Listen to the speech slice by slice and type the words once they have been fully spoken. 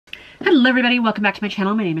Hello everybody, welcome back to my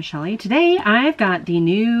channel. My name is Shelly. Today I've got the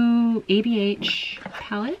new ABH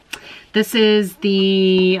palette. This is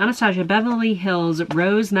the Anastasia Beverly Hills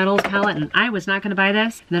Rose Metals palette, and I was not going to buy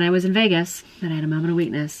this. And then I was in Vegas, and I had a moment of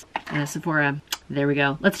weakness at Sephora. There we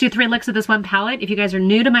go. Let's do 3 looks at this one palette. If you guys are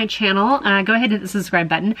new to my channel, go ahead and hit the subscribe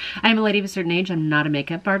button. I am a lady of a certain age. I'm not a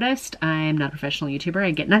makeup artist. I'm not a professional YouTuber.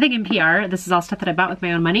 I get nothing in PR. This is all stuff that I bought with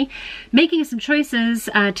my own money. Making some choices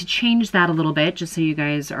to change that a little bit, just so you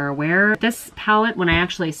guys are aware. This palette, when I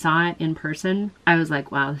actually saw it in person, I was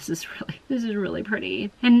like, wow, this is really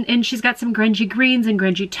pretty. And she's got some grungy greens and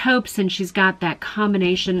grungy taupes, and she's got that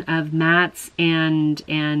combination of mattes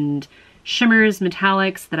and shimmers,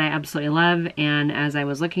 metallics that I absolutely love. And as I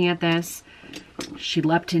was looking at this, she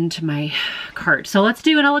leapt into my cart. So let's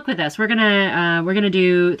do a look with this. We're gonna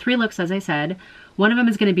do 3 looks, as I said. One of them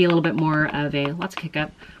is gonna be a little bit more of a, let's kick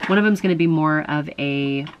up. One of them is gonna be more of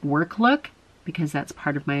a work look, because that's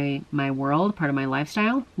part of my world, part of my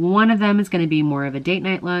lifestyle. One of them is gonna be more of a date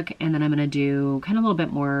night look, and then I'm gonna do kind of a little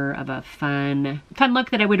bit more of a fun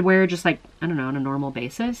look that I would wear just like, I don't know, on a normal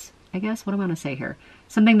basis, I guess. What do I want to say here?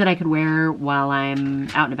 Something that I could wear while I'm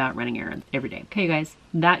out and about running errands every day. Okay, you guys,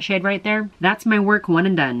 that shade right there, that's my work one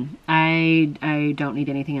and done. I don't need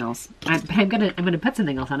anything else. But I'm gonna put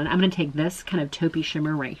something else on it. I'm gonna take this kind of taupey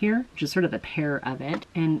shimmer right here, which is sort of the pair of it.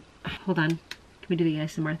 And hold on, can we do the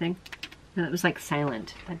ASMR thing? No, that was like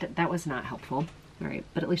silent. That was not helpful. All right,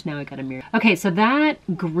 but at least now I got a mirror. Okay, so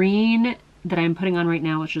that green that I'm putting on right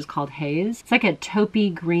now, which is called Haze. It's like a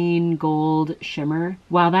taupey green gold shimmer.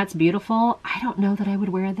 While that's beautiful, I don't know that I would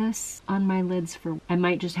wear this on my lids I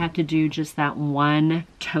might just have to do just that one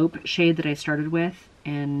taupe shade that I started with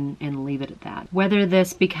and leave it at that. Whether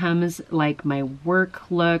this becomes like my work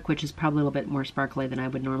look, which is probably a little bit more sparkly than I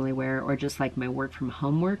would normally wear, or just like my work from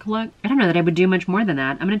home work look, I don't know that I would do much more than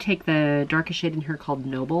that. I'm gonna take the darkest shade in here called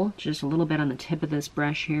Noble, just a little bit on the tip of this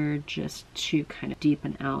brush here, just to kind of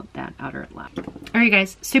deepen out that outer lap. All right,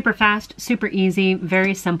 guys, super fast, super easy,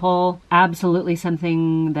 very simple, absolutely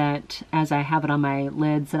something that as I have it on my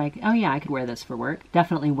lids that oh yeah, I could wear this for work.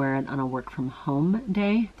 Definitely wear it on a work from home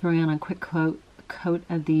day. Throwing on a quick coat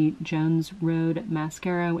of the Jones Road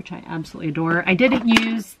mascara, which I absolutely adore. I did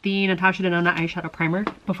use the Natasha Denona eyeshadow primer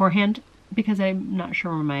beforehand because I'm not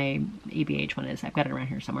sure where my ABH one is. I've got it around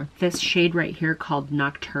here somewhere. This shade right here called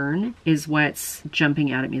Nocturne is what's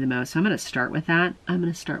jumping out at me the most. So I'm gonna start with that. I'm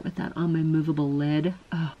gonna start with that on my movable lid.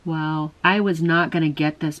 Oh, wow. I was not gonna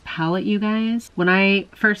get this palette, you guys. When I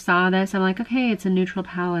first saw this, I'm like, okay, it's a neutral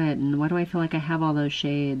palette, and why do I feel like I have all those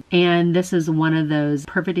shades? And this is one of those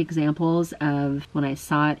perfect examples of when I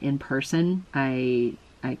saw it in person, I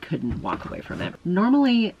couldn't walk away from it.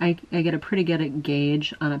 Normally, I get a pretty good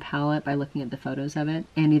gauge on a palette by looking at the photos of it,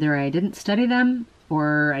 and either I didn't study them,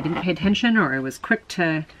 or I didn't pay attention, or I was quick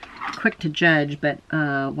to judge. But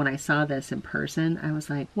when I saw this in person, I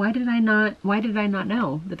was like, why did I not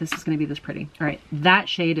know that this was going to be this pretty? All right, that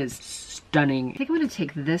shade is stunning. I think I'm going to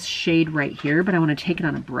take this shade right here, but I want to take it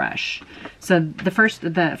on a brush. So the first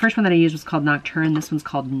one that I used was called Nocturne. This one's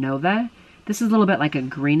called Nova. This is a little bit like a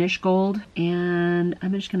greenish gold, and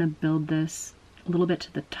I'm just gonna build this a little bit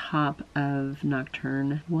to the top of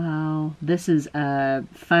Nocturne. Wow, this is a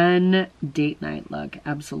fun date night look,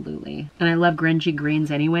 absolutely. And I love grungy greens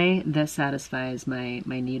anyway. This satisfies my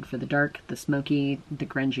need for the dark, the smoky, the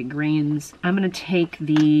grungy greens. I'm gonna take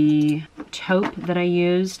the taupe that I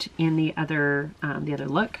used in the other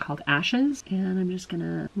look called Ashes, and I'm just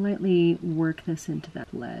gonna lightly work this into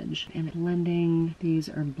that ledge. And blending, these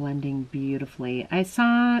are blending beautifully. I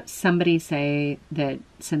saw somebody say that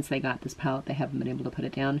since they got this palette, they haven't been able to put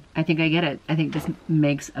it down. I think I get it. I think this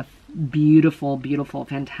makes a beautiful, beautiful,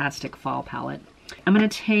 fantastic fall palette. I'm gonna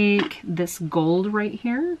take this gold right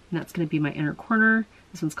here, and that's gonna be my inner corner.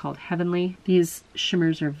 This one's called Heavenly. These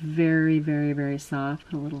shimmers are very, very, very soft.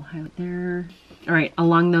 Put a little highlight there. All right,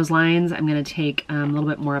 along those lines, I'm gonna take a little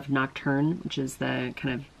bit more of Nocturne, which is the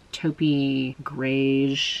kind of taupey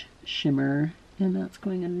grayish shimmer. And that's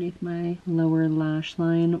going underneath my lower lash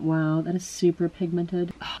line. Wow, that is super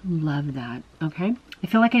pigmented. Oh, love that. Okay. I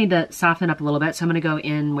feel like I need to soften up a little bit, so I'm going to go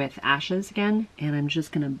in with Ashes again. And I'm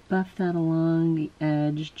just going to buff that along the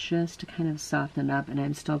edge just to kind of soften up. And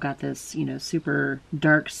I've still got this, you know, super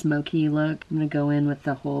dark, smoky look. I'm going to go in with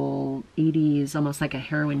the whole 80s, almost like a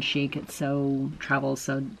heroin chic. It travels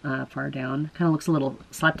so far down. Kind of looks a little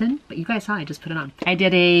slept in, but you guys saw I just put it on. I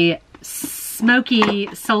did a smoky,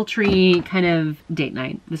 sultry kind of date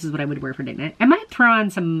night. This is what I would wear for date night. I might throw on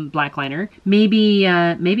some black liner, maybe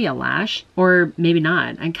a lash, or maybe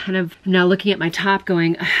not. I'm kind of now looking at my top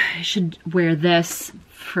going, I should wear this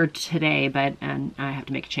for today, but I have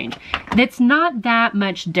to make a change. It's not that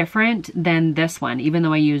much different than this one, even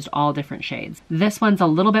though I used all different shades. This one's a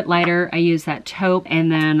little bit lighter. I used that taupe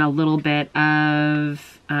and then a little bit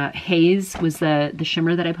of haze was the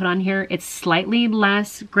shimmer that I put on here. It's slightly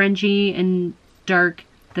less grungy and dark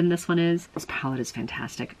than this one is. This palette is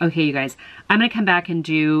fantastic. Okay, you guys, I'm gonna come back and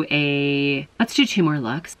do let's do 2 more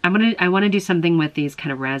looks. I wanna do something with these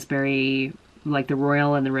kind of raspberry, like the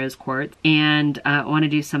Royal and the Rose Quartz, and I wanna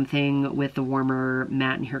do something with the warmer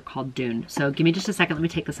matte in here called Dune. So give me just a second, let me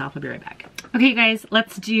take this off, I'll be right back. Okay, you guys,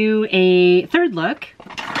 let's do a 3rd look.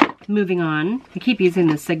 Moving on, I keep using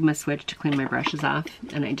the Sigma switch to clean my brushes off,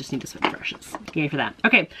 and I just need to switch brushes. Yay for that.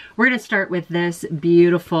 Okay, we're gonna start with this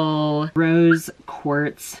beautiful Rose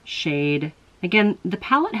Quartz shade. Again, the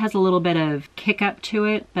palette has a little bit of kick up to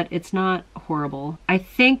it, but it's not horrible. I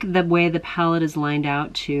think the way the palette is lined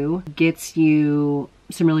out too gets you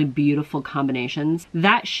some really beautiful combinations.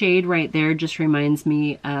 That shade right there just reminds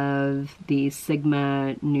me of the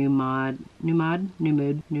Sigma New Mod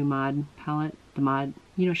palette. The mod,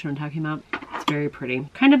 you know what I'm talking about? It's very pretty.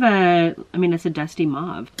 Kind of it's a dusty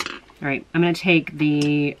mauve. All right, I'm gonna take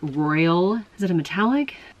the Royal, is it a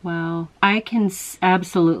metallic? Wow. I can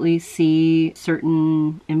absolutely see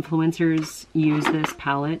certain influencers use this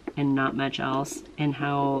palette and not much else, and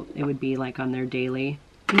how it would be like on their daily.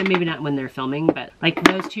 Maybe not when they're filming, but like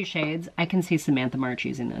those 2 shades, I can see Samantha March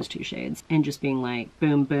using those 2 shades and just being like,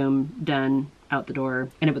 boom, boom, done, out the door,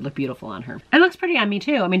 and it would look beautiful on her. It looks pretty on me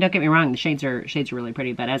too. I mean, don't get me wrong, the shades are really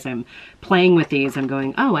pretty, but as I'm playing with these, I'm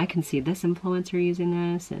going, oh, I can see this influencer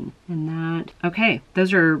using this and that. Okay,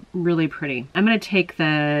 those are really pretty. I'm gonna take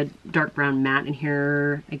the dark brown matte in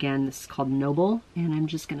here. Again, this is called Noble, and I'm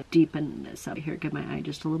just gonna deepen this up here, give my eye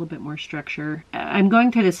just a little bit more structure. I'm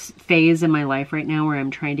going through this phase in my life right now where I'm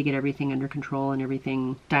trying to get everything under control and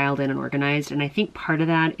everything dialed in and organized, and I think part of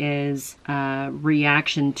that is a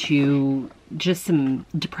reaction to just some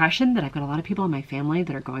depression that I've got a lot of people in my family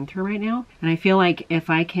that are going through right now. And I feel like if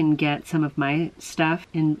I can get some of my stuff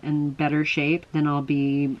in better shape, then I'll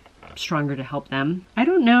be stronger to help them. I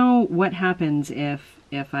don't know what happens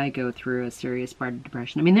if I go through a serious bout of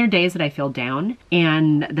depression. I mean, there are days that I feel down,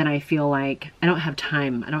 and then I feel like I don't have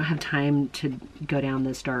time. I don't have time to go down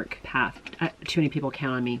this dark path. Too many people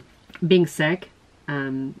count on me. Being sick,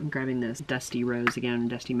 I'm grabbing this Dusty Rose again,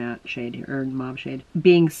 Dusty Matte shade here, or mauve shade.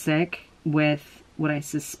 Being sick with what I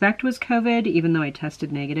suspect was COVID, even though I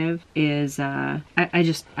tested negative, is I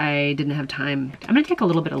didn't have time. I'm gonna take a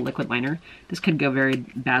little bit of liquid liner. This could go very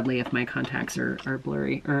badly if my contacts are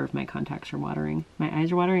blurry, or if my contacts are watering. My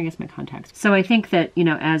eyes are watering, I guess my contacts. So I think that, you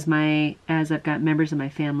know, as I've got members of my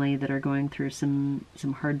family that are going through some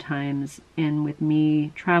hard times, and with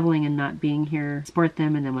me traveling and not being here, support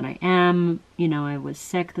them, and then when I am, you know, I was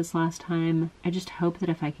sick this last time, I just hope that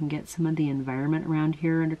if I can get some of the environment around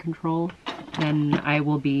here under control, then I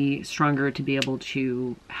will be stronger to be able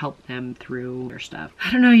to help them through their stuff.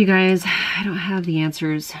 I don't know, you guys. I don't have the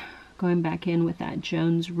answers. Going back in with that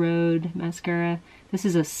Jones Road mascara. This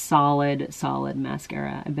is a solid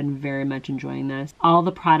mascara. I've been very much enjoying this. All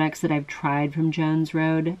the products that I've tried from Jones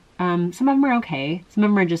Road, some of them are okay. Some of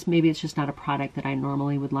them are just, maybe it's just not a product that I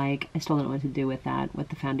normally would like. I still don't know what to do with that, with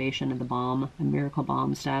the foundation and the balm, the Miracle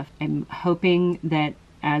Balm stuff. I'm hoping that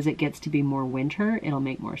as it gets to be more winter, it'll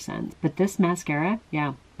make more sense. But this mascara,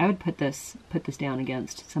 yeah, I would put this down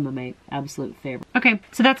against some of my absolute favorites. Okay,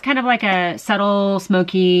 so that's kind of like a subtle,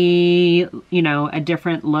 smoky, you know, a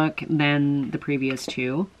different look than the previous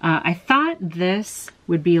 2. I thought this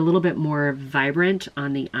would be a little bit more vibrant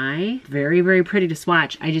on the eye. Very, very pretty to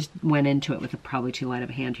swatch. I just went into it with probably too light of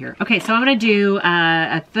a hand here. Okay, so I'm gonna do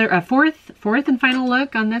a fourth and final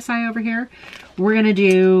look on this eye over here. We're gonna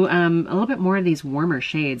do a little bit more of these warmer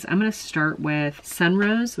shades. I'm gonna start with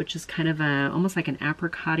Sunrose, which is kind of almost like an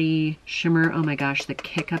apricot-y shimmer. Oh my gosh, the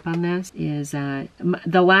kick up on this is,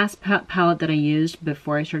 the last palette that I used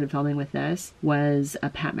before I started filming with this was a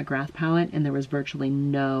Pat McGrath palette, and there was virtually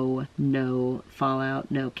no fallout,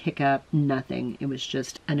 no kick up, nothing. It was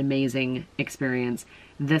just an amazing experience.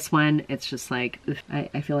 This one, it's just like,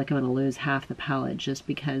 I feel like I'm gonna lose half the palette just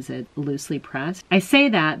because it's loosely pressed. I say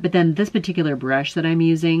that, but then this particular brush that I'm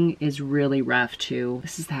using is really rough too.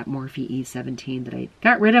 This is that Morphe E17 that I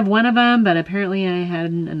got rid of one of them, but apparently I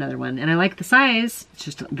had another one. And I like the size, it's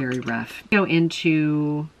just very rough. Go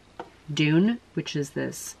into Dune, which is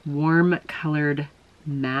this warm colored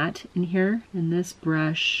matte in here, and this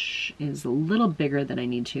brush is a little bigger than I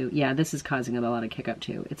need to. Yeah, this is causing a lot of kick up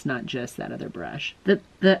too. It's not just that other brush.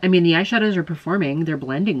 I mean, the eyeshadows are performing. They're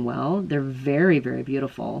blending well. They're very, very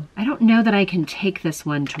beautiful. I don't know that I can take this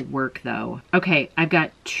one to work though. Okay, I've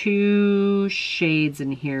got 2 shades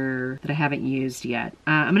in here that I haven't used yet.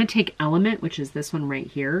 I'm gonna take Element, which is this one right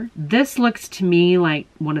here. This looks to me like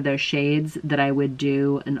one of those shades that I would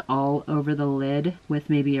do an all over the lid with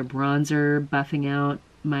maybe a bronzer buffing out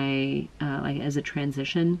my like as a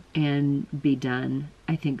transition and be done.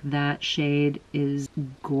 I think that shade is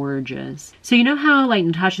gorgeous. So you know how like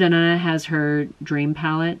Natasha Denona has her dream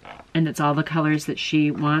palette and it's all the colors that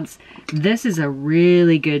she wants? This is a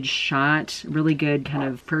really good shot, really good kind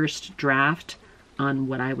of first draft on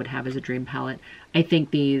what I would have as a dream palette. I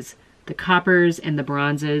think the coppers and the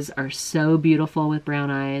bronzes are so beautiful with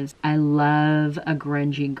brown eyes. I love a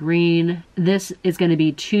grungy green. This is going to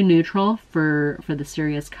be too neutral for the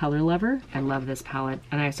serious color lover. I love this palette,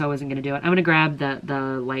 and I so wasn't going to do it. I'm going to grab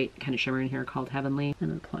the light kind of shimmer in here called Heavenly,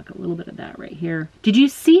 and then pluck a little bit of that right here. Did you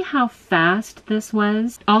see how fast this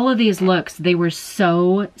was? All of these looks, they were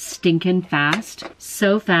so stinking fast,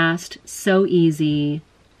 so easy,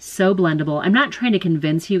 so blendable. I'm not trying to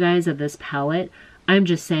convince you guys of this palette. I'm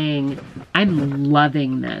just saying, I'm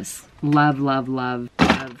loving this. Love, love, love,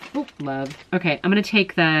 love, oh, love. Okay, I'm gonna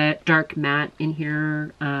take the dark matte in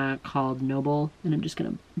here called Noble, and I'm just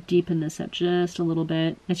gonna deepen this up just a little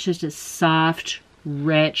bit. It's just a soft,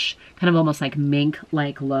 rich, kind of almost like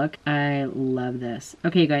mink-like look. I love this.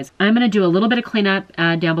 Okay, you guys, I'm gonna do a little bit of cleanup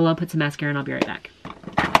down below, put some mascara, and I'll be right back.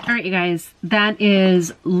 All right, you guys, that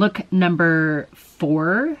is look number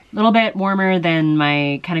 4. A little bit warmer than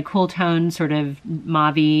my kind of cool tone, sort of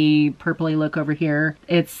mauve-y, purpley look over here.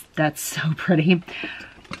 That's so pretty.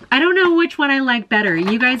 I don't know which one I like better.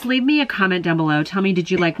 You guys leave me a comment down below. Tell me, did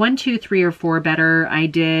you like 1, 2, 3, or 4 better? I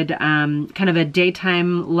did kind of a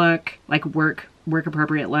daytime look, like work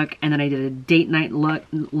appropriate look, and then I did a date night look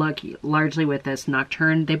largely with this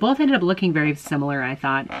Nocturne. They both ended up looking very similar, I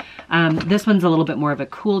thought. This one's a little bit more of a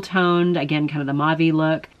cool toned, again, kind of the mauve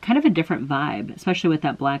look, kind of a different vibe, especially with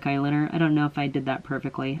that black eyeliner. I don't know if I did that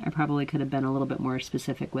perfectly. I probably could have been a little bit more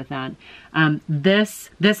specific with that. This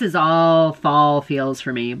is all fall feels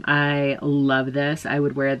for me. I love this. I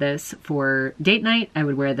would wear this for date night. I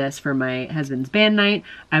would wear this for my husband's band night.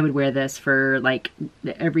 I would wear this for like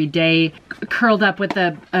every day, curled up with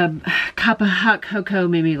a cup of hot cocoa,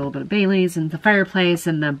 maybe a little bit of Bailey's, and the fireplace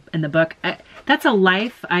and the book. That's a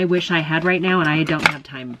life I wish I had right now, and I don't have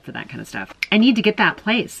time for that kind of stuff. I need to get that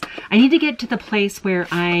place. I need to get to the place where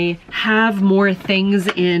I have more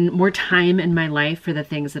time in my life for the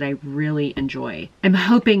things that I really enjoy. I'm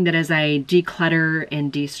hoping that as I declutter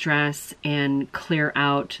and de-stress and clear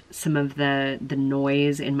out some of the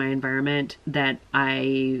noise in my environment, that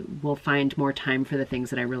I will find more time for the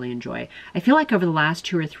things that I really enjoy. I feel like over the last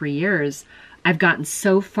 2 or 3 years, I've gotten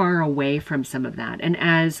so far away from some of that. And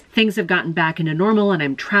as things have gotten back into normal and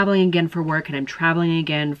I'm traveling again for work and I'm traveling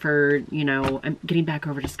again for, I'm getting back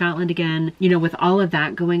over to Scotland again, with all of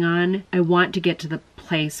that going on, I want to get to the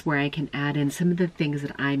place where I can add in some of the things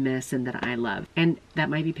that I miss and that I love. And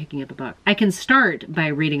that might be picking up a book. I can start by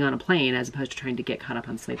reading on a plane as opposed to trying to get caught up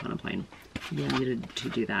on sleep on a plane. Yeah, I needed to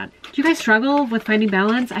do that. Do you guys struggle with finding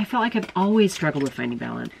balance? I feel like I've always struggled with finding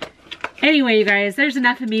balance. Anyway, you guys, there's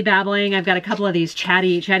enough of me babbling. I've got a couple of these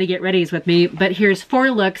chatty get readies with me, but here's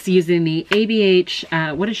 4 looks using the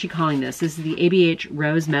ABH, what is she calling this? This is the ABH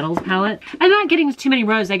Rose Metals palette. I'm not getting too many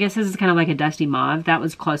rose. I guess this is kind of like a dusty mauve. That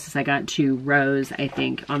was closest I got to rose, I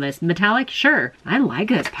think, on this. Metallic, sure. I like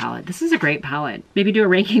this palette. This is a great palette. Maybe do a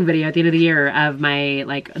ranking video at the end of the year of my,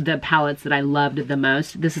 the palettes that I loved the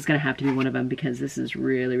most. This is gonna have to be one of them because this is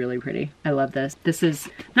really, really pretty. I love this. This is,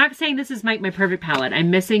 not saying this is my perfect palette.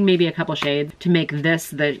 I'm missing maybe a couple shades to make this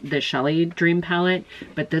the Shelley Dream palette,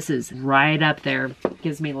 but this is right up there.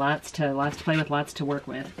 Gives me lots to play with, lots to work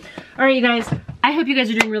with. All right, you guys, I hope you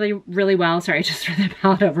guys are doing really, really well. Sorry, I just threw that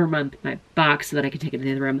palette over my box so that I could take it to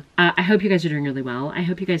the other room. I hope you guys are doing really well. I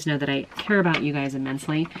hope you guys know that I care about you guys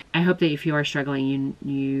immensely. I hope that if you are struggling,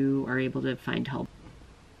 you are able to find help.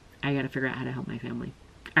 I gotta figure out how to help my family.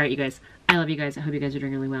 All right, you guys, I love you guys. I hope you guys are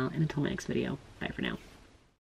doing really well. And until my next video, bye for now.